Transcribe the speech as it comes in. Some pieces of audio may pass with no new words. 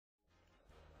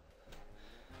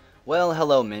Well,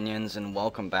 hello minions, and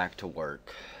welcome back to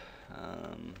work.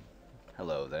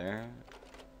 Hello there.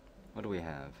 What do we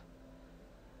have?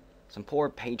 Some poor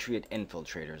Patriot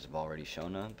infiltrators have already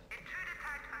shown up.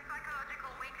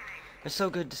 It's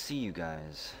so good to see you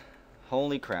guys.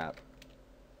 Holy crap.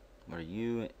 What are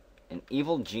you? An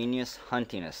evil genius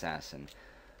hunting assassin.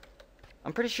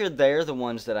 I'm pretty sure they're the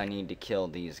ones that I need to kill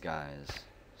these guys.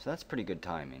 So that's pretty good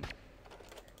timing.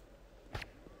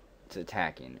 It's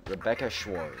attacking. Rebecca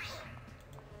Schwartz.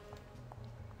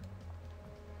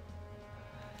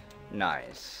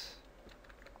 Nice.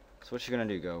 So what you gonna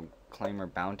do? Go claim her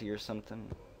bounty or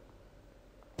something?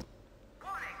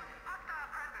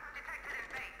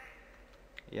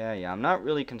 Yeah, I'm not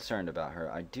really concerned about her.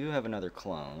 I do have another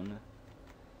clone.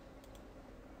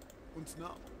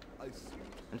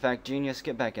 In fact, Genius,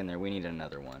 get back in there. We need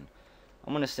another one.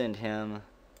 I'm gonna send him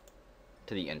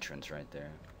to the entrance right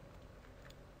there.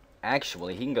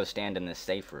 Actually, he can go stand in this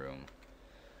safe room.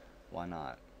 Why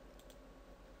not?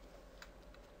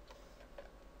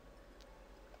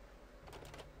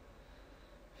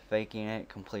 Faking it,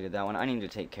 completed that one. I need to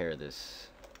take care of this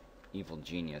evil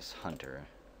genius hunter.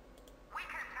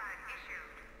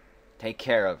 Take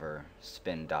care of her,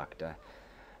 Spin Doctor.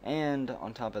 And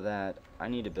on top of that, I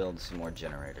need to build some more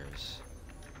generators.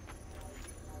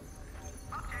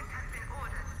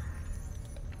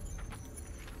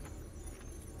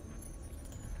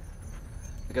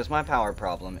 Because my power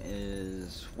problem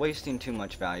is wasting too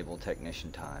much valuable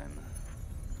technician time.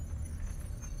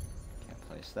 Can't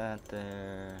place that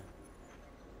there.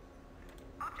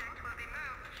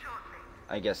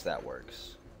 I guess that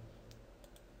works.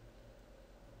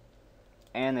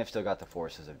 And they've still got the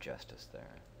Forces of Justice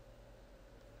there.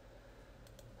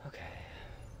 Okay.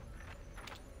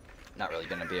 Not really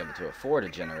going to be able to afford a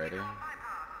generator.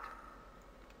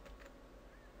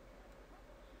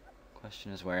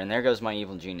 Question is where. And there goes my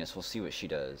evil genius. We'll see what she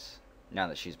does now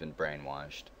that she's been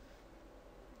brainwashed.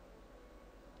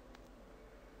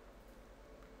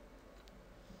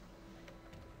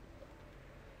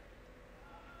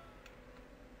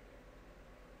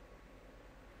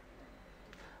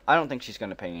 I don't think she's going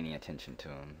to pay any attention to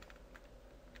him.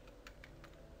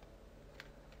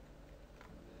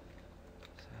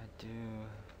 So I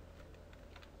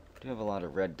do have a lot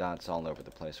of red dots all over the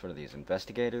place. What are these?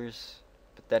 Investigators?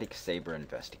 Pathetic Saber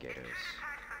investigators.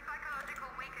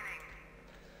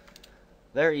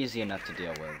 They're easy enough to deal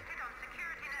with.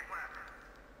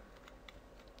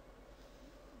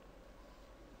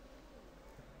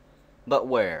 But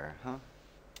where, huh?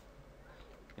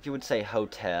 If you would say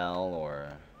hotel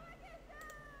or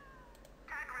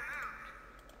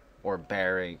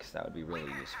barracks, that would be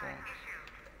really useful.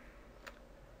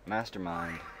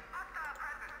 Mastermind.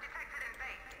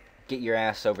 Get your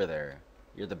ass over there.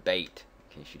 You're the bait,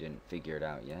 in case you didn't figure it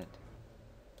out yet.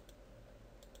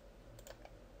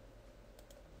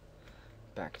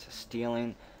 Back to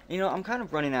stealing. You know, I'm kind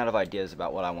of running out of ideas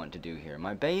about what I want to do here.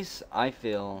 My base, I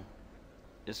feel,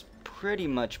 is pretty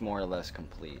much more or less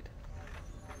complete.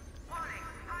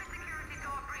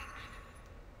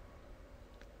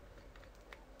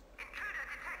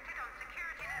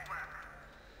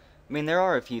 I mean, there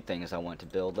are a few things I want to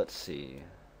build. Let's see.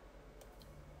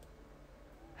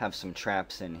 Have some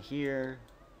traps in here.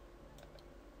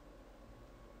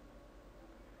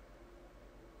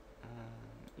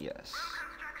 Yes.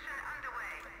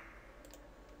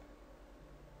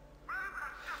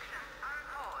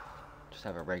 Just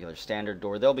have a regular standard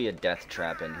door. There'll be a death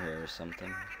trap in here or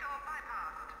something.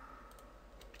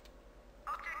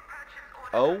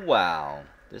 Oh, wow.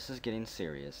 This is getting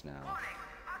serious now.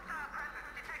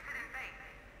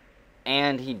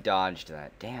 And he dodged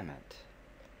that. Damn it.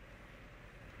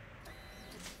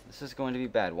 This is going to be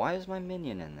bad. Why is my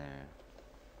minion in there?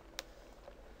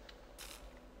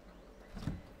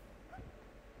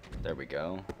 There we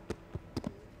go.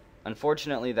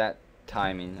 Unfortunately, that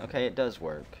timing... Okay, it does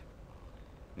work.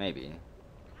 Maybe.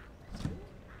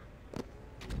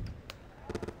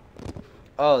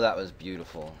 Oh, that was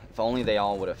beautiful. If only they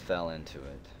all would have fell into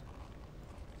it.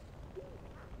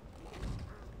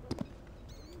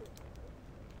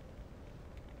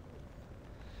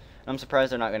 I'm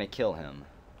surprised they're not going to kill him.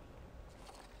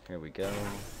 Here we go.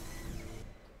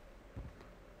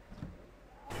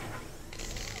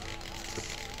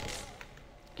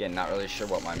 Again, not really sure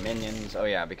what my minions... Oh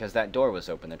yeah, because that door was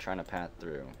open. They're trying to pass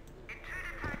through.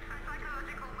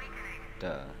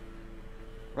 Duh.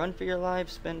 Run for your life,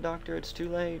 Spin Doctor. It's too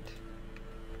late.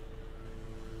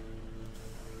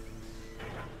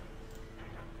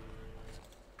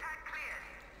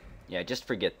 Yeah, just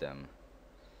forget them.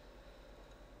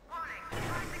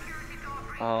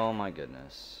 Oh my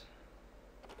goodness.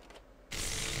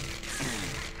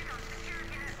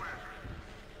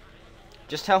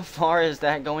 Just how far is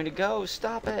that going to go?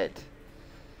 Stop it.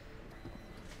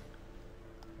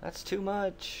 That's too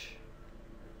much.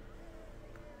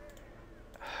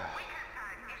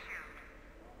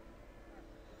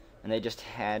 And they just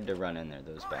had to run in there,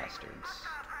 those bastards.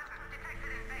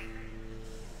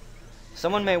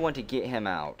 Someone may want to get him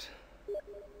out.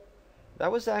 That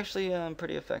was actually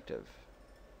pretty effective.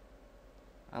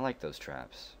 I like those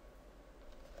traps.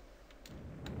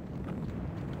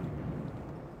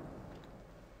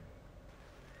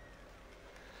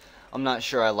 I'm not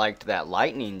sure I liked that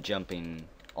lightning jumping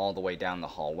all the way down the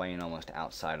hallway and almost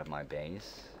outside of my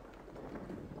base.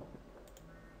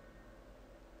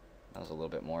 That was a little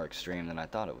bit more extreme than I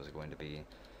thought it was going to be.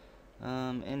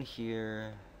 In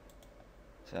here...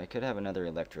 So I could have another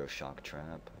electroshock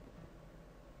trap.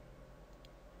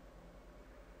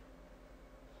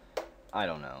 I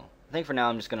don't know. I think for now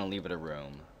I'm just going to leave it a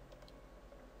room.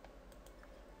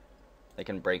 They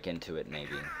can break into it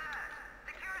maybe.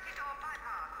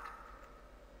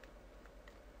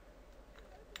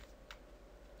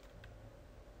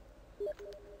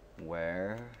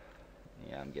 Where?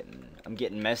 Yeah, I'm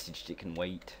getting messaged it can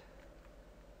wait.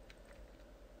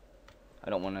 I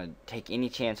don't want to take any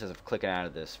chances of clicking out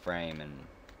of this frame and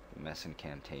messing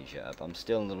Camtasia up. I'm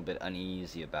still a little bit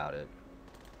uneasy about it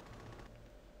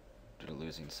due to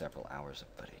losing several hours of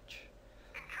footage.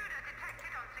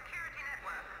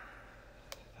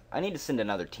 I need to send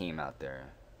another team out there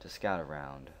to scout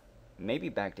around. Maybe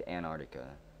back to Antarctica.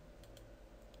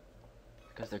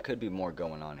 Because there could be more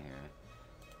going on here.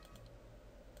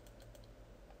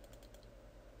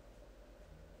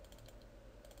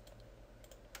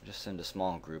 Just send a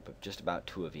small group of just about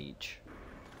 2 of each.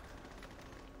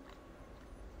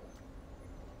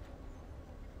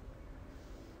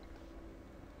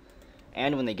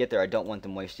 And when they get there, I don't want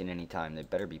them wasting any time. They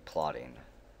better be plotting.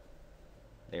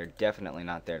 They're definitely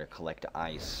not there to collect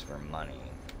ice for money.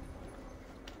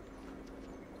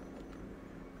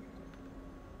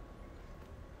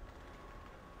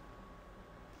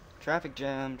 Traffic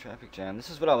jam, traffic jam. This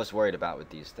is what I was worried about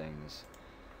with these things.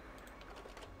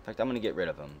 In fact, I'm going to get rid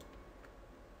of them.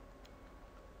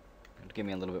 It'll give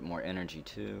me a little bit more energy,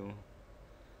 too.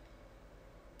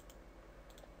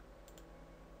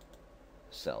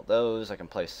 Sell those. I can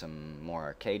place some more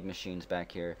arcade machines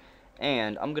back here.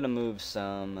 And I'm going to move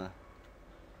some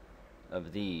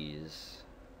of these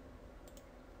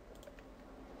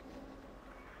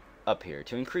up here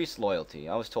to increase loyalty.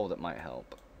 I was told it might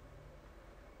help.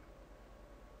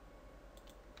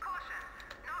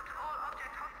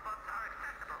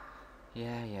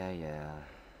 Yeah.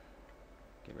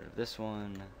 Get rid of this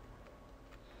one.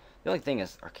 The only thing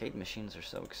is, arcade machines are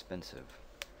so expensive.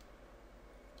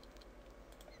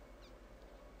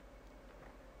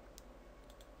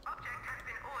 Object has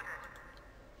been ordered.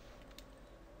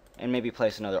 And maybe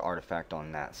place another artifact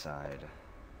on that side.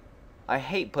 I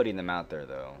hate putting them out there,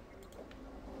 though.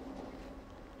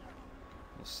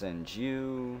 We'll send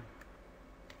you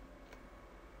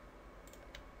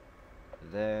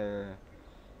there.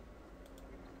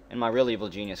 And my real evil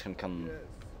genius can come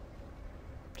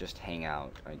just hang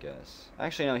out, I guess.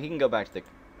 Actually, no, he can go back to the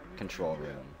control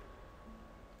room.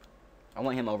 I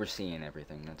want him overseeing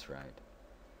everything, that's right.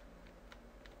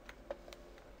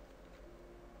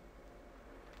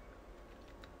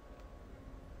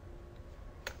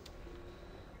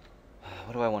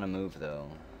 What do I want to move, though?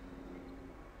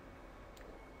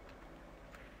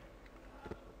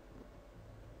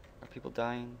 Are people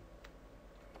dying?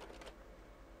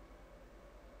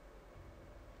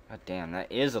 God damn, that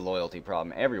is a loyalty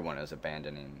problem. Everyone is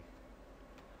abandoning.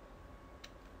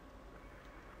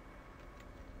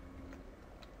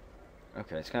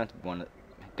 Okay, it's gonna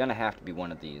have to be one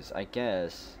of these. I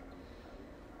guess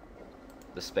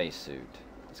the spacesuit.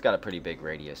 It's got a pretty big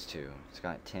radius too. It's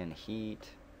got 10 heat.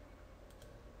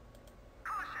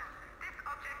 Caution, this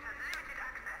object has limited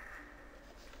access.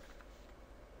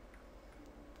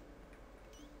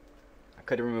 I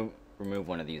could remove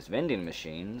one of these vending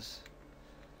machines.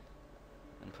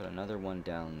 And put another one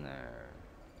down there.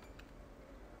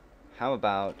 How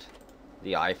about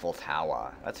the Eiffel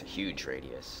Tower? That's a huge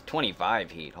radius.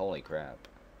 25 heat, holy crap.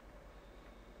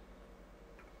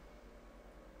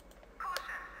 Caution,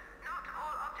 not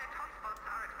all object hotspots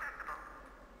are accessible.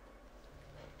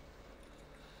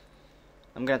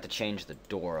 I'm gonna have to change the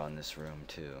door on this room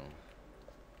too.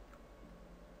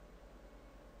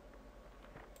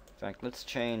 In fact, let's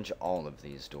change all of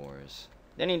these doors.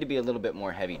 They need to be a little bit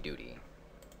more heavy duty.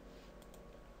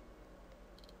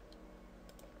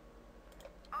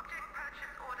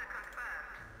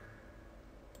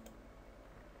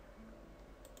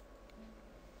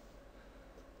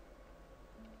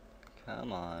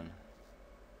 Come on.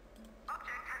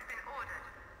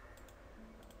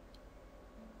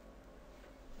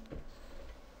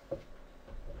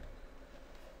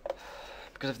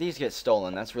 Because if these get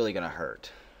stolen, that's really going to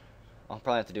hurt. I'll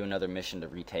probably have to do another mission to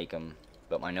retake them,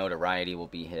 but my notoriety will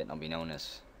be hit, and I'll be known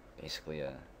as basically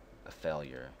a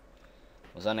failure.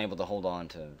 I was unable to hold on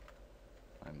to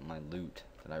my loot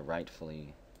that I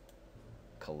rightfully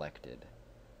collected.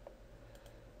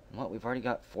 And what, we've already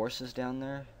got forces down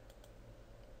there?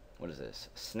 What is this?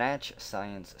 Snatch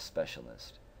Science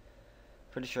Specialist.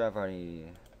 Pretty sure I've already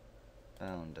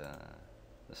found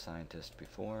the scientist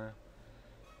before.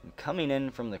 And coming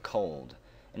in from the cold,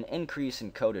 an increase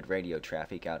in coded radio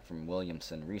traffic out from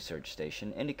Williamson Research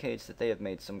Station indicates that they have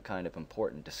made some kind of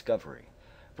important discovery.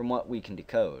 From what we can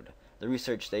decode, the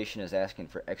research station is asking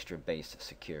for extra base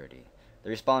security. The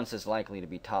response is likely to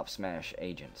be top smash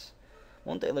agents.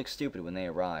 Won't they look stupid when they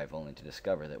arrive, only to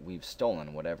discover that we've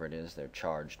stolen whatever it is they're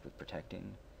charged with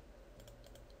protecting?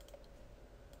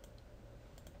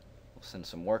 We'll send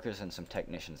some workers and some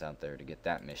technicians out there to get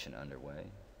that mission underway.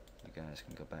 You guys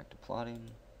can go back to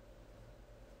plotting.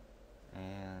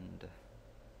 And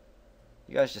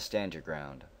you guys just stand your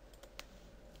ground.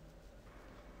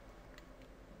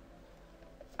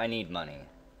 I need money.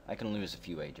 I can lose a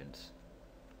few agents.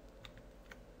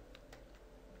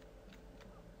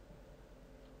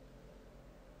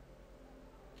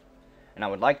 And I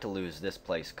would like to lose this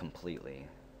place completely.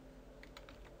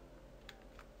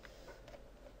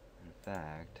 In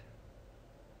fact,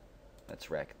 let's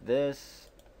wreck this.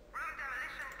 Room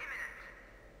demolition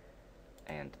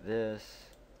imminent. And this.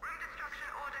 Room destruction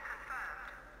order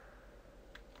confirmed.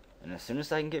 And as soon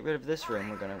as I can get rid of this room,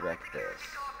 we're gonna wreck this.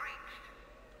 Door breached.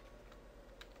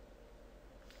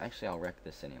 Actually, I'll wreck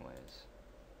this anyways.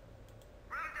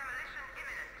 Room demolition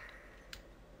imminent.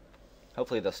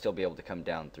 Hopefully they'll still be able to come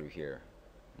down through here.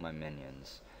 My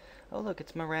minions. Oh look,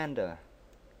 it's Miranda.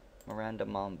 Miranda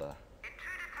Mamba. Intruder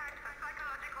tagged for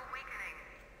psychological weakening.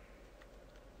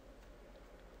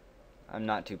 I'm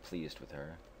not too pleased with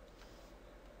her.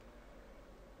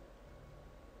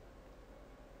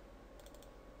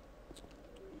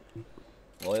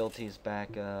 Loyalty's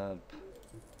back up.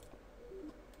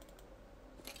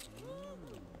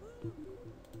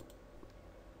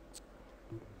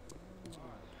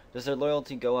 Does their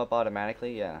loyalty go up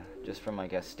automatically? Yeah, just from, I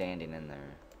guess, standing in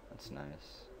there. That's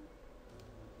nice.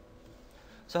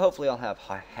 So hopefully I'll have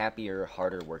happier,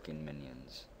 harder working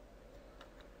minions.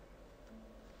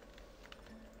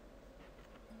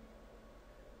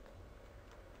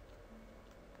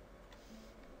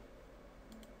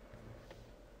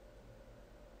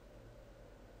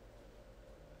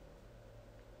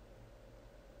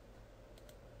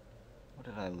 What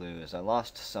did I lose? I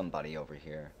lost somebody over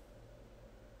here.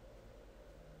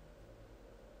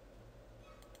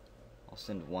 I'll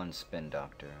send one spin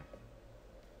doctor.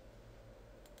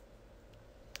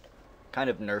 Kind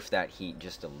of nerf that heat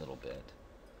just a little bit.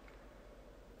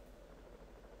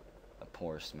 A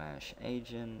poor smash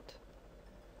agent.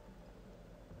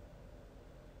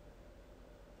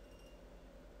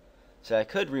 So I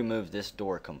could remove this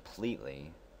door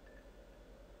completely,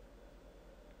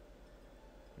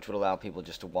 which would allow people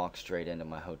just to walk straight into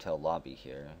my hotel lobby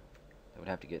here. They would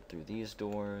have to get through these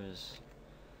doors.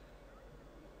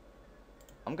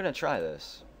 I'm gonna try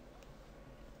this.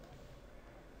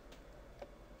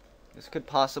 This could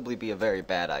possibly be a very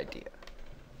bad idea.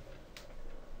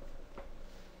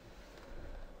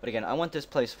 But again, I want this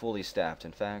place fully staffed.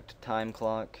 In fact, time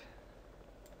clock.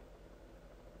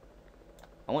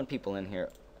 I want people in here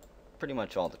pretty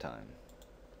much all the time.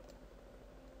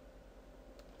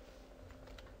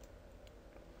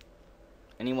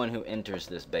 Anyone who enters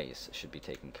this base should be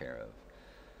taken care of.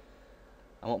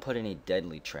 I won't put any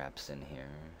deadly traps in here.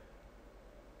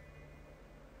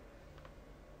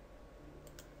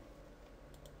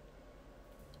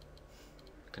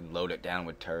 Can load it down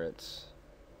with turrets.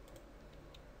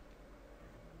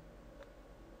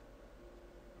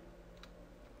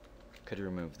 Could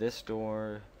remove this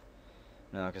door.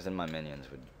 No, because then my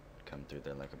minions would come through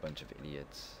there like a bunch of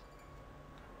idiots.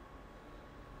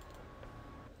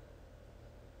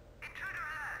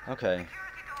 Okay.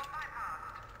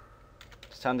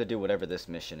 It's time to do whatever this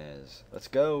mission is. Let's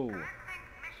go!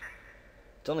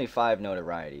 It's only 5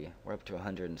 notoriety. We're up to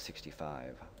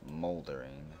 165.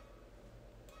 Moldering.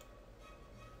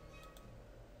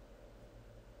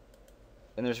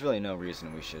 And there's really no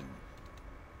reason we should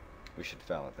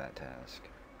fail at that task.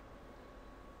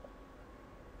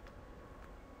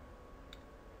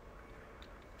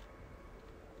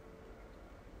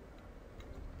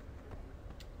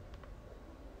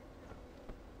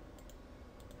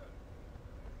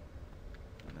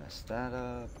 Mess that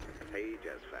up. Hey,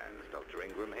 Jazz fans, Dr.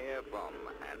 Ingram here from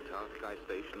Antarctica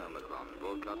Station Omicron,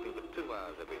 broadcasting for 2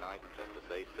 hours every night just to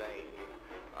stay sane.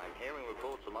 I'm hearing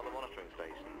reports from other monitoring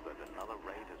stations that another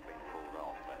raid has been pulled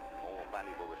off and more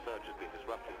valuable research has been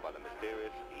disrupted by the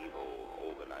mysterious evil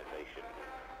organization.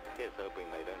 Here's hoping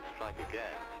they don't strike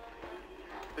again.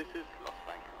 This is Los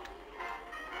Bancos.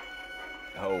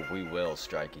 Oh, we will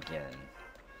strike again.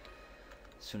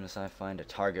 As soon as I find a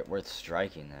target worth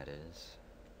striking, that is.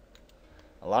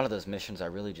 A lot of those missions I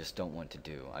really just don't want to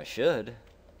do. I should,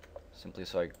 simply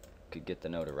so I could get the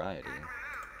notoriety.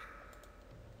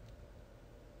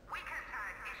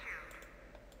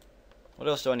 What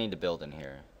else do I need to build in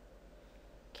here?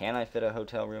 Can I fit a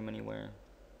hotel room anywhere?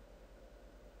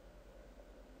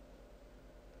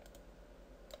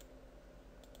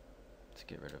 Let's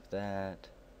get rid of that.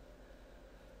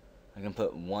 I can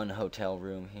put one hotel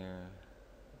room here.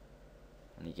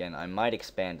 And again, I might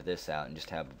expand this out and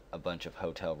just have a bunch of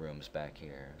hotel rooms back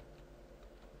here.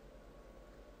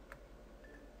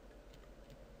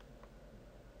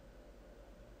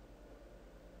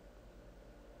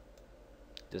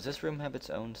 Does this room have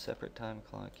its own separate time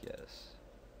clock? Yes.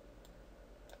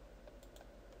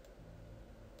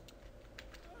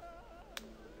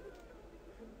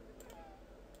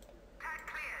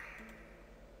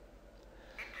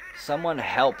 Someone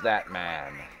help that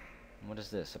man. What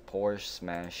is this? A Porsche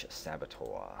Smash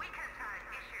Saboteur.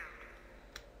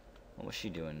 What was she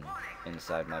doing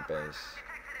inside my base?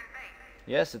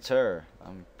 Yes, it's her.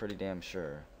 I'm pretty damn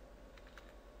sure.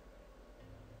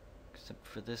 Except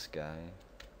for this guy.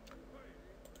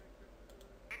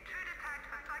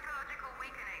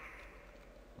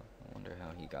 I wonder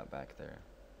how he got back there.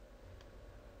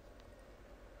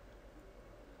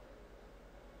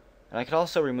 And I could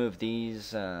also remove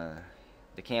these,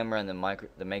 the camera and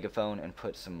the megaphone, and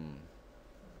put some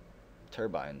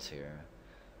turbines here.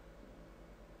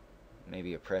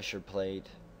 Maybe a pressure plate.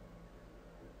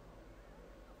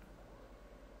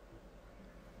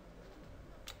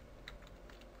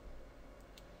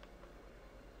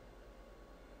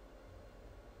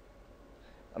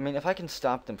 I mean, if I can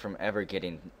stop them from ever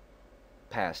getting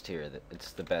past here,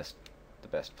 it's the best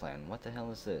plan. What the hell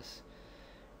is this?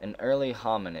 An early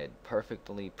hominid,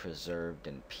 perfectly preserved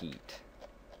in peat.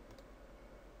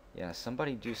 Yeah,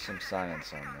 somebody do some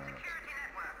science on that.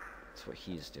 That's what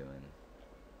he's doing.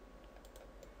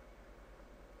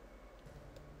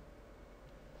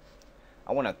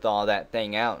 I want to thaw that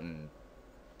thing out and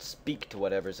speak to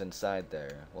whatever's inside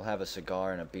there. We'll have a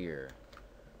cigar and a beer.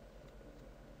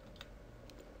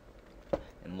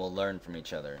 And we'll learn from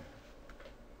each other.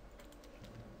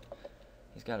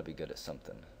 He's got to be good at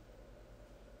something.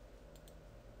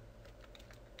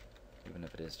 Even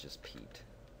if it is just peat.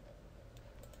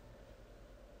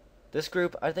 This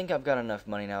group, I think I've got enough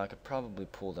money now. I could probably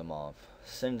pull them off.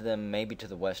 Send them maybe to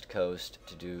the West Coast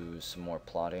to do some more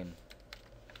plotting.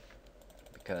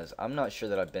 Because I'm not sure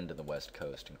that I've been to the West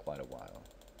Coast in quite a while.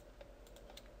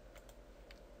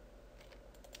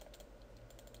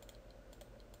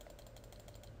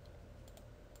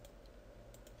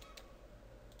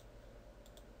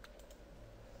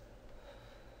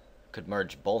 Could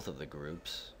merge both of the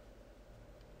groups.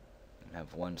 And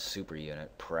have one super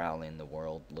unit prowling the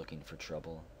world looking for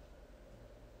trouble.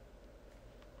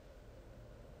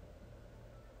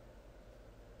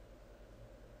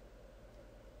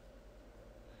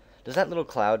 Does that little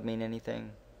cloud mean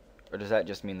anything? Or does that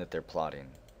just mean that they're plotting?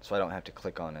 So I don't have to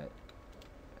click on it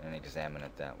and examine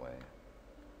it that way.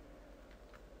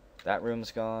 That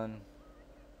room's gone.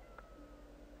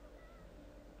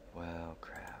 Well,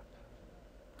 crap.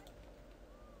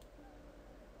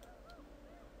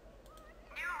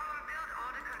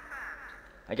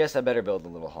 I guess I better build a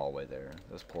little hallway there.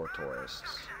 Those poor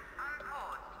tourists.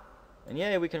 And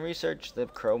yay, we can research the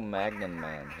Cro-Magnon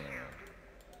man here.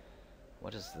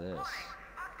 What is this?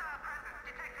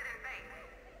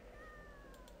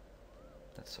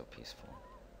 That's so peaceful.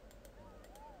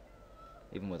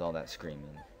 Even with all that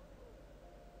screaming.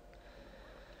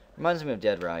 Reminds me of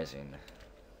Dead Rising.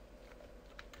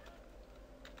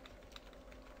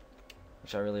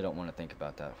 Which I really don't want to think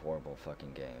about that horrible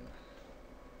fucking game.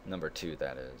 Number 2,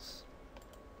 that is.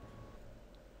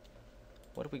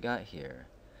 What do we got here?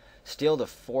 Steal the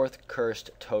 4th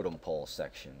cursed totem pole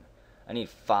section. I need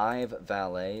 5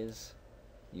 valets.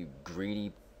 You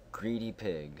greedy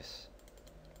pigs.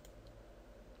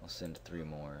 I'll send 3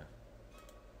 more.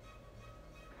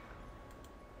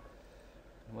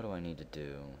 What do I need to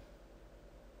do?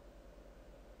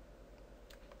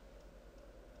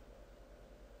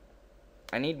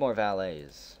 I need more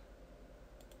valets.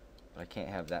 But I can't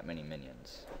have that many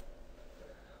minions.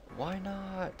 Why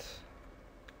not?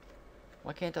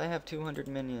 Why can't I have 200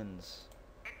 minions?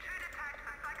 Intruder tagged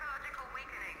for psychological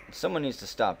weakening. Someone needs to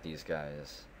stop these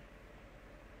guys.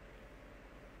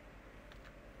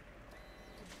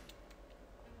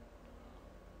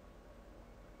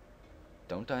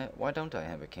 Why don't I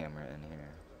have a camera in here?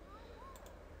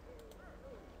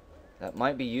 That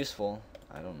might be useful.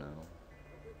 I don't know.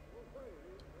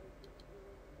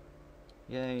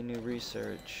 Yay, new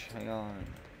research. Hang on.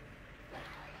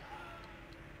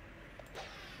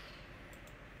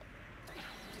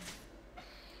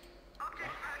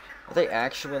 Are they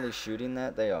actually shooting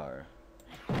that? They are.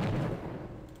 Intruder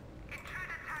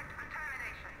tagged for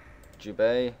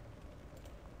termination. Jubei.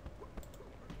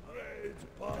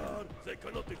 They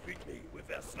cannot defeat me with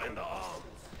their slender arms.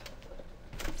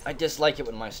 I dislike it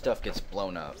when my stuff gets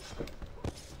blown up.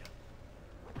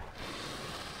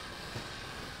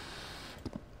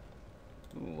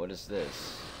 Ooh, what is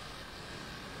this?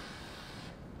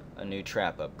 A new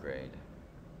trap upgrade.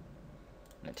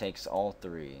 And it takes all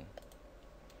 3.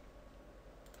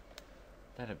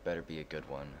 That had better be a good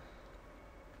one.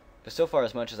 Because so far,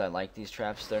 as much as I like these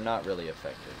traps, they're not really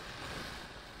effective.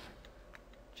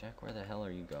 Jack, where the hell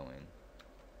are you going?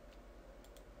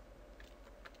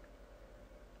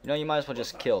 You know, you might as well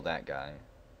just kill that guy.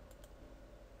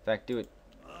 In fact, do it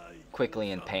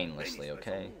quickly and painlessly,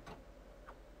 okay?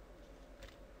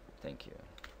 Thank you.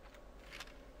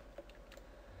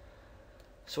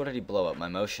 So what did he blow up? My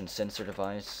motion sensor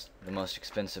device? The most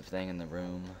expensive thing in the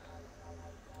room.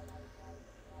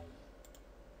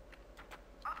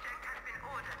 Object has been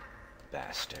ordered.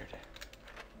 Bastard.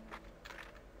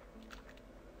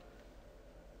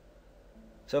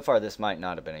 So far, this might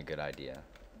not have been a good idea,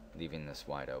 leaving this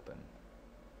wide open.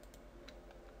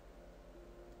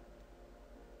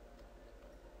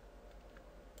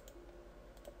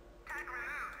 Tag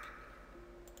removed.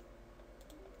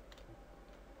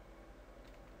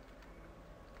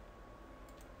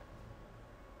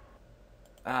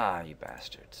 Ah, you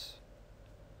bastards.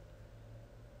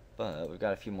 But we've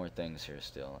got a few more things here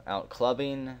still. Out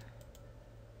clubbing,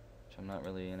 which I'm not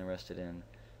really interested in.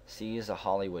 C is a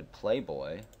Hollywood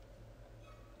playboy.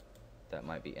 That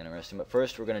might be interesting, but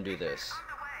first we're going to do this.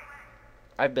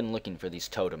 I've been looking for these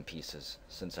totem pieces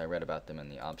since I read about them in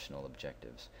the optional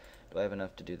objectives. Do I have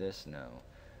enough to do this? No.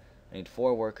 I need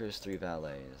 4 workers, 3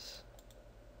 valets.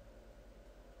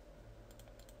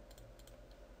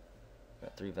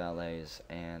 Got 3 valets,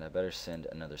 and I better send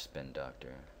another spin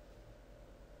doctor.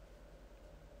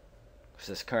 Because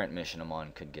this current mission I'm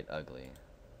on could get ugly.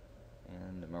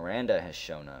 And Miranda has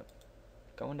shown up.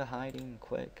 Go into hiding,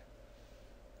 quick.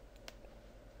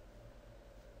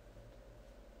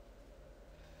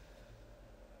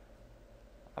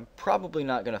 I'm probably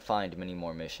not going to find many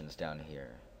more missions down here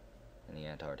in the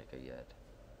Antarctica yet.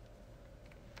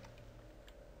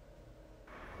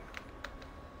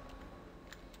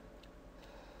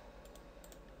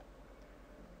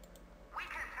 Weaken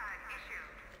tag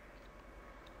issued.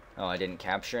 Oh, I didn't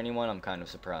capture anyone? I'm kind of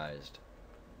surprised.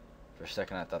 For a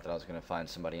second I thought that I was going to find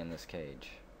somebody in this cage.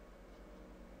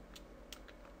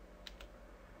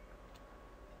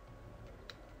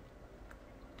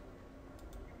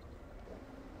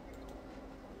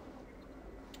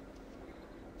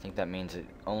 I think that means it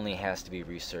only has to be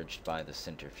researched by the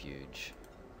centrifuge.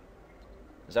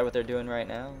 Is that what they're doing right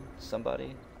now?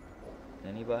 Somebody?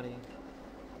 Anybody?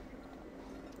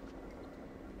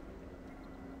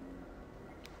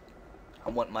 I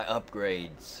want my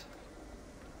upgrades.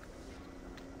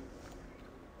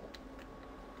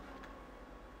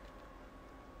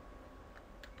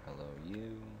 Hello,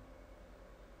 you.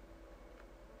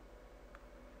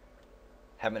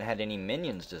 Haven't had any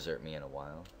minions desert me in a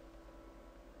while.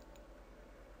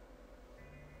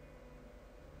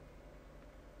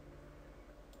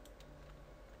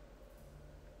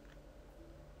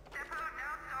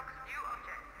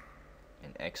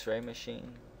 X-ray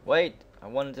machine? Wait, I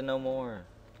wanted to know more.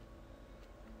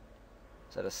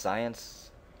 Is that a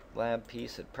science lab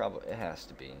piece? It has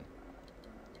to be.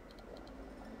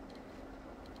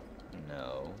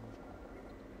 No.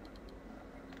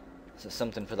 Is it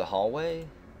something for the hallway?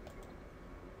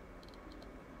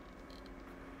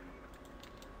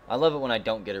 I love it when I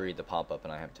don't get to read the pop-up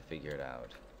and I have to figure it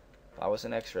out. If I was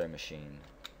an X-ray machine,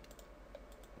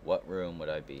 what room would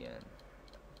I be in?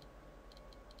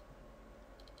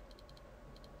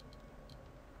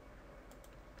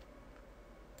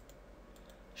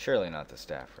 Surely not the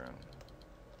staff room.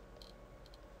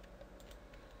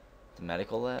 The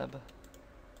medical lab?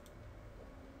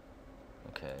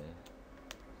 Okay.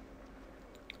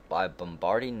 By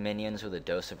bombarding minions with a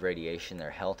dose of radiation,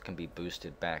 their health can be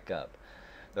boosted back up.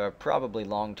 There are probably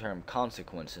long-term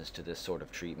consequences to this sort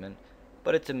of treatment.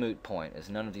 But it's a moot point, as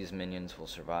none of these minions will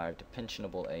survive to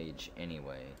pensionable age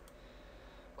anyway.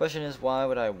 Question is, why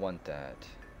would I want that?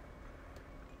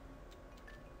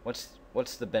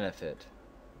 What's the benefit?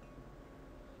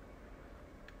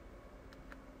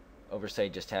 Over, say,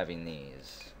 just having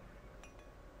these.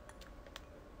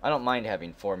 I don't mind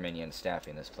having 4 minions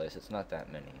staffing this place. It's not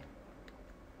that many.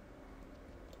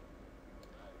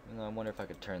 I wonder if I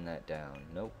could turn that down.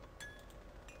 Nope.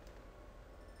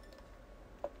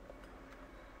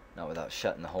 Not without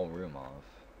shutting the whole room off.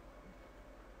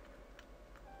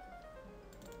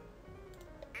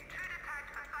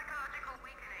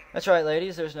 That's right,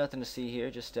 ladies. There's nothing to see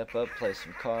here. Just step up, play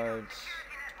some cards,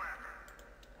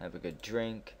 have a good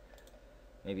drink,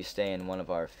 maybe stay in one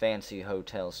of our fancy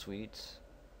hotel suites.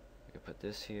 We could put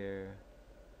this here,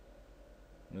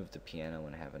 move the piano,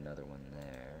 and have another one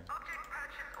there. Object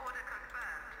purchase order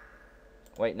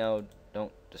confirmed. Wait, no,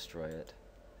 don't destroy it.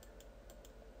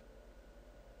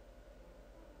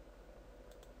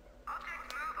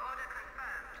 Object move order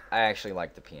confirmed. I actually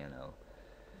like the piano.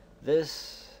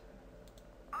 This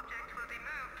Object will be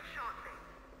moved shortly.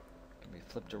 can be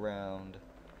flipped around.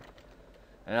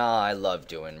 And I love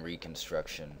doing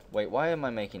reconstruction. Wait, why am I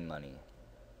making money?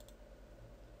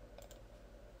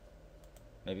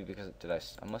 Maybe because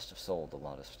I must have sold a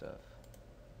lot of stuff.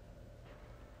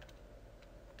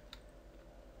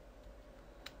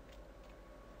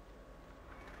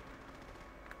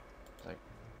 It's like,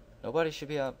 nobody should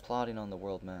be out plotting on the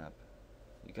world map.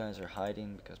 You guys are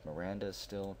hiding because Miranda is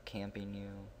still camping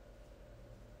you.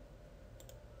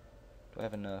 Do I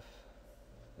have enough?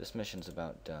 This mission's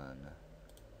about done.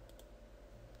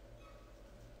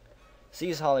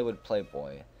 Seize Hollywood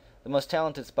Playboy. The most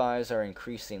talented spies are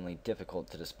increasingly difficult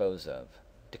to dispose of.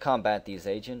 To combat these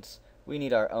agents, we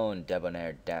need our own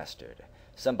debonair dastard.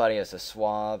 Somebody as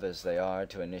suave as they are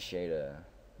to initiate a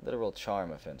literal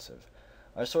charm offensive.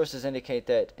 Our sources indicate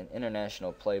that an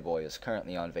international playboy is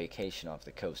currently on vacation off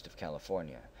the coast of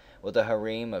California, with a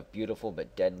harem of beautiful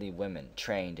but deadly women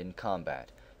trained in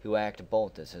combat, who act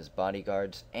both as his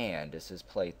bodyguards and as his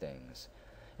playthings.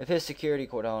 If his security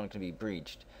cordon can be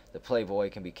breached, the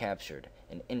playboy can be captured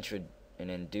and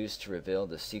induced to reveal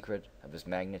the secret of his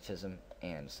magnetism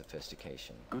and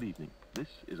sophistication. Good evening. This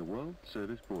is a World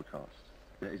Service broadcast.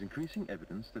 There is increasing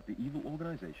evidence that the evil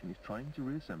organization is trying to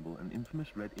reassemble an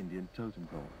infamous Red Indian totem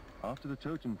pole. After the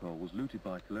totem pole was looted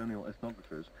by colonial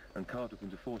ethnographers and carved up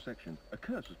into 4 sections, a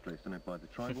curse was placed on it by the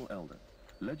tribal elder.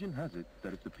 Legend has it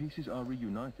that if the pieces are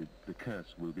reunited, the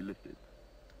curse will be lifted.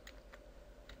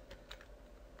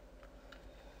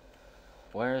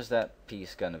 Where is that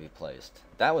piece gonna be placed?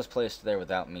 That was placed there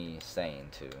without me saying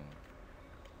to.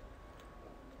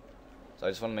 So I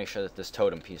just want to make sure that this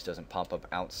totem piece doesn't pop up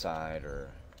outside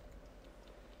or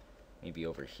maybe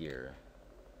over here.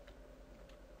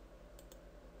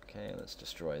 Okay, let's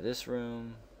destroy this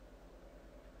room.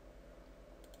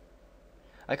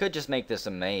 I could just make this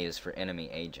a maze for enemy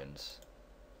agents.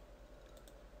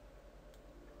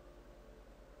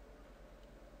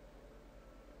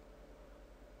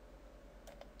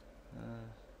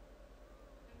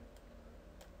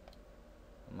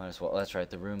 Might as well. That's right,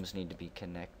 the rooms need to be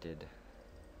connected.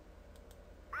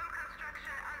 Room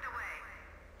construction underway.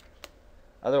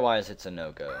 Otherwise, it's a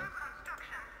no-go. Room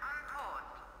construction unpaused.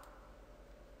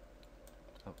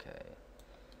 Okay.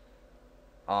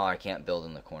 Oh, I can't build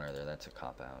in the corner there. That's a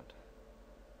cop-out.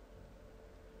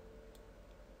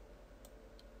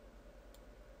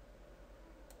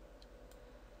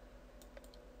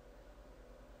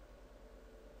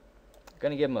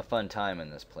 Gonna give him a fun time in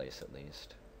this place, at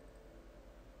least.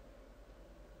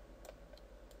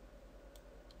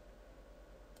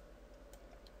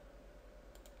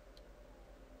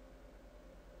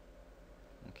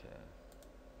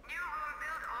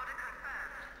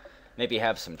 Maybe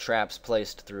have some traps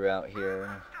placed throughout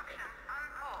here.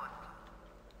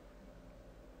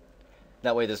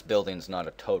 That way this building's not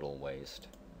a total waste.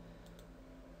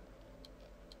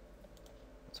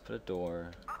 Let's put a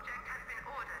door.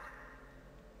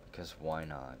 Because why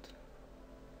not?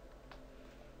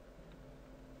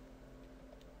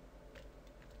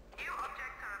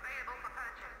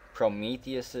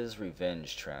 Prometheus's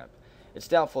Revenge Trap. It's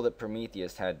doubtful that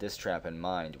Prometheus had this trap in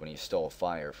mind when he stole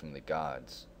fire from the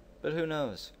gods. But who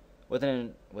knows? With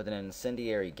an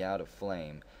incendiary gout of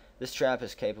flame, this trap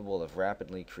is capable of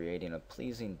rapidly creating a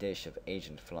pleasing dish of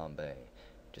agent flambe.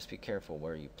 Just be careful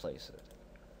where you place it.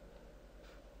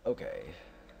 Okay.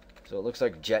 So it looks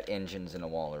like jet engines in a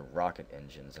wall, or rocket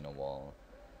engines in a wall.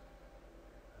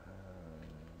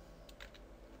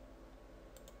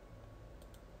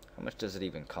 How much does it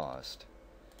even cost?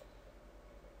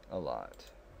 A lot.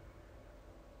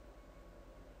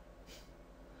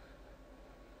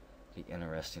 Be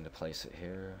interesting to place it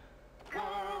here.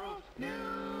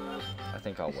 I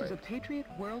think I'll This is wait. a Patriot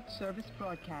World Service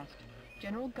broadcast.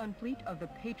 General Gunfleet of the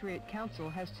Patriot Council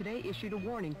has today issued a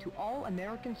warning to all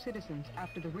American citizens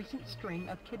after the recent string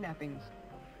of kidnappings.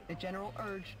 The General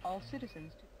urged all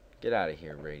citizens to... Get out of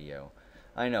here, radio.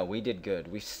 I know, we did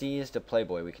good. We seized a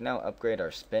Playboy. We can now upgrade our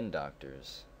spin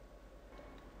doctors.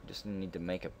 We just need to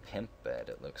make a pimp bed,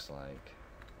 it looks like.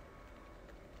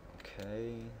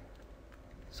 Okay.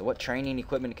 So what training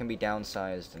equipment can be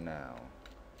downsized now?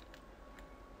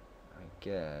 I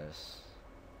guess...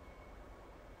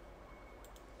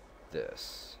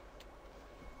 this.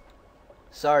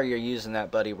 Sorry you're using that,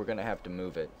 buddy. We're gonna have to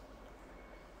move it.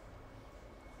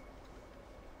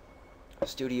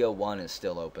 Studio 1 is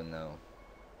still open, though.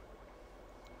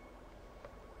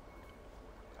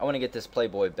 I want to get this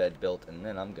Playboy bed built, and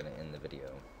then I'm gonna end the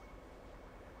video.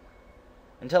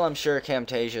 Until I'm sure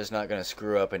Camtasia is not gonna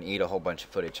screw up and eat a whole bunch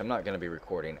of footage, I'm not gonna be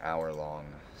recording hour-long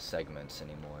segments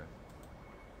anymore.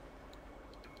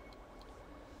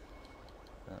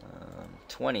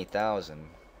 20,000.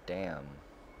 Damn.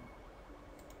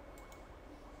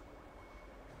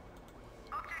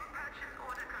 Object purchase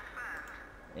order confirmed.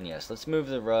 And yes, let's move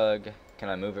the rug. Can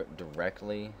I move it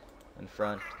directly in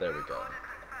front? There we go. Order confirmed.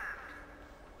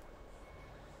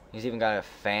 He's even got a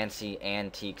fancy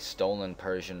antique stolen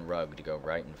Persian rug to go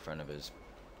right in front of his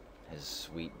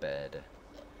sweet bed.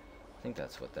 I think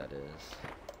that's what that is.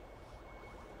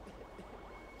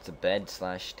 It's a bed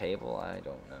slash table? I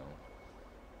don't know.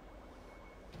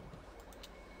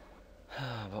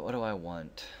 But what do I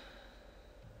want?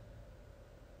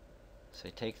 So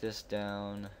take this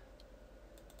down.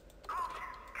 Caution.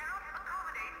 Cannot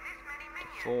accommodate this many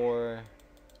minions. 4.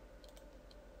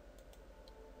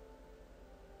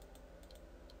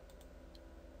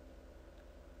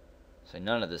 So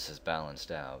none of this is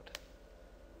balanced out.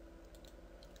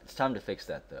 It's time to fix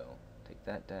that though. Take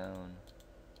that down.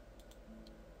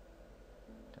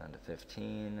 Down to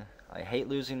 15. I hate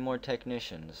losing more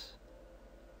technicians.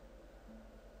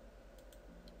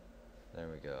 There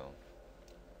we go.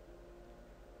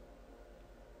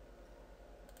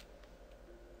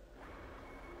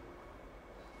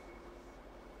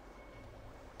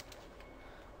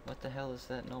 What the hell is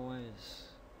that noise?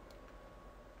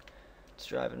 It's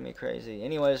driving me crazy.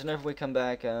 Anyways, whenever we come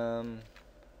back,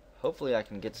 hopefully I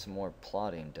can get some more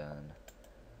plotting done.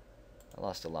 I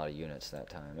lost a lot of units that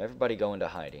time. Everybody go into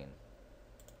hiding.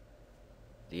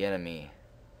 The enemy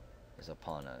is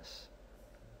upon us.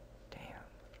 Damn.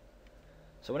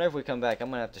 So whenever we come back, I'm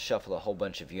going to have to shuffle a whole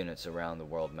bunch of units around the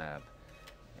world map.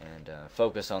 And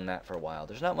focus on that for a while.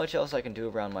 There's not much else I can do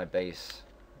around my base,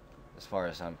 as far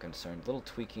as I'm concerned. Little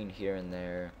tweaking here and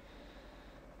there.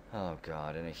 Oh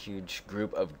god, and a huge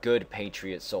group of good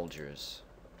Patriot soldiers.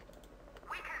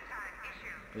 Weekend time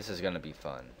issue. This is going to be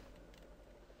fun.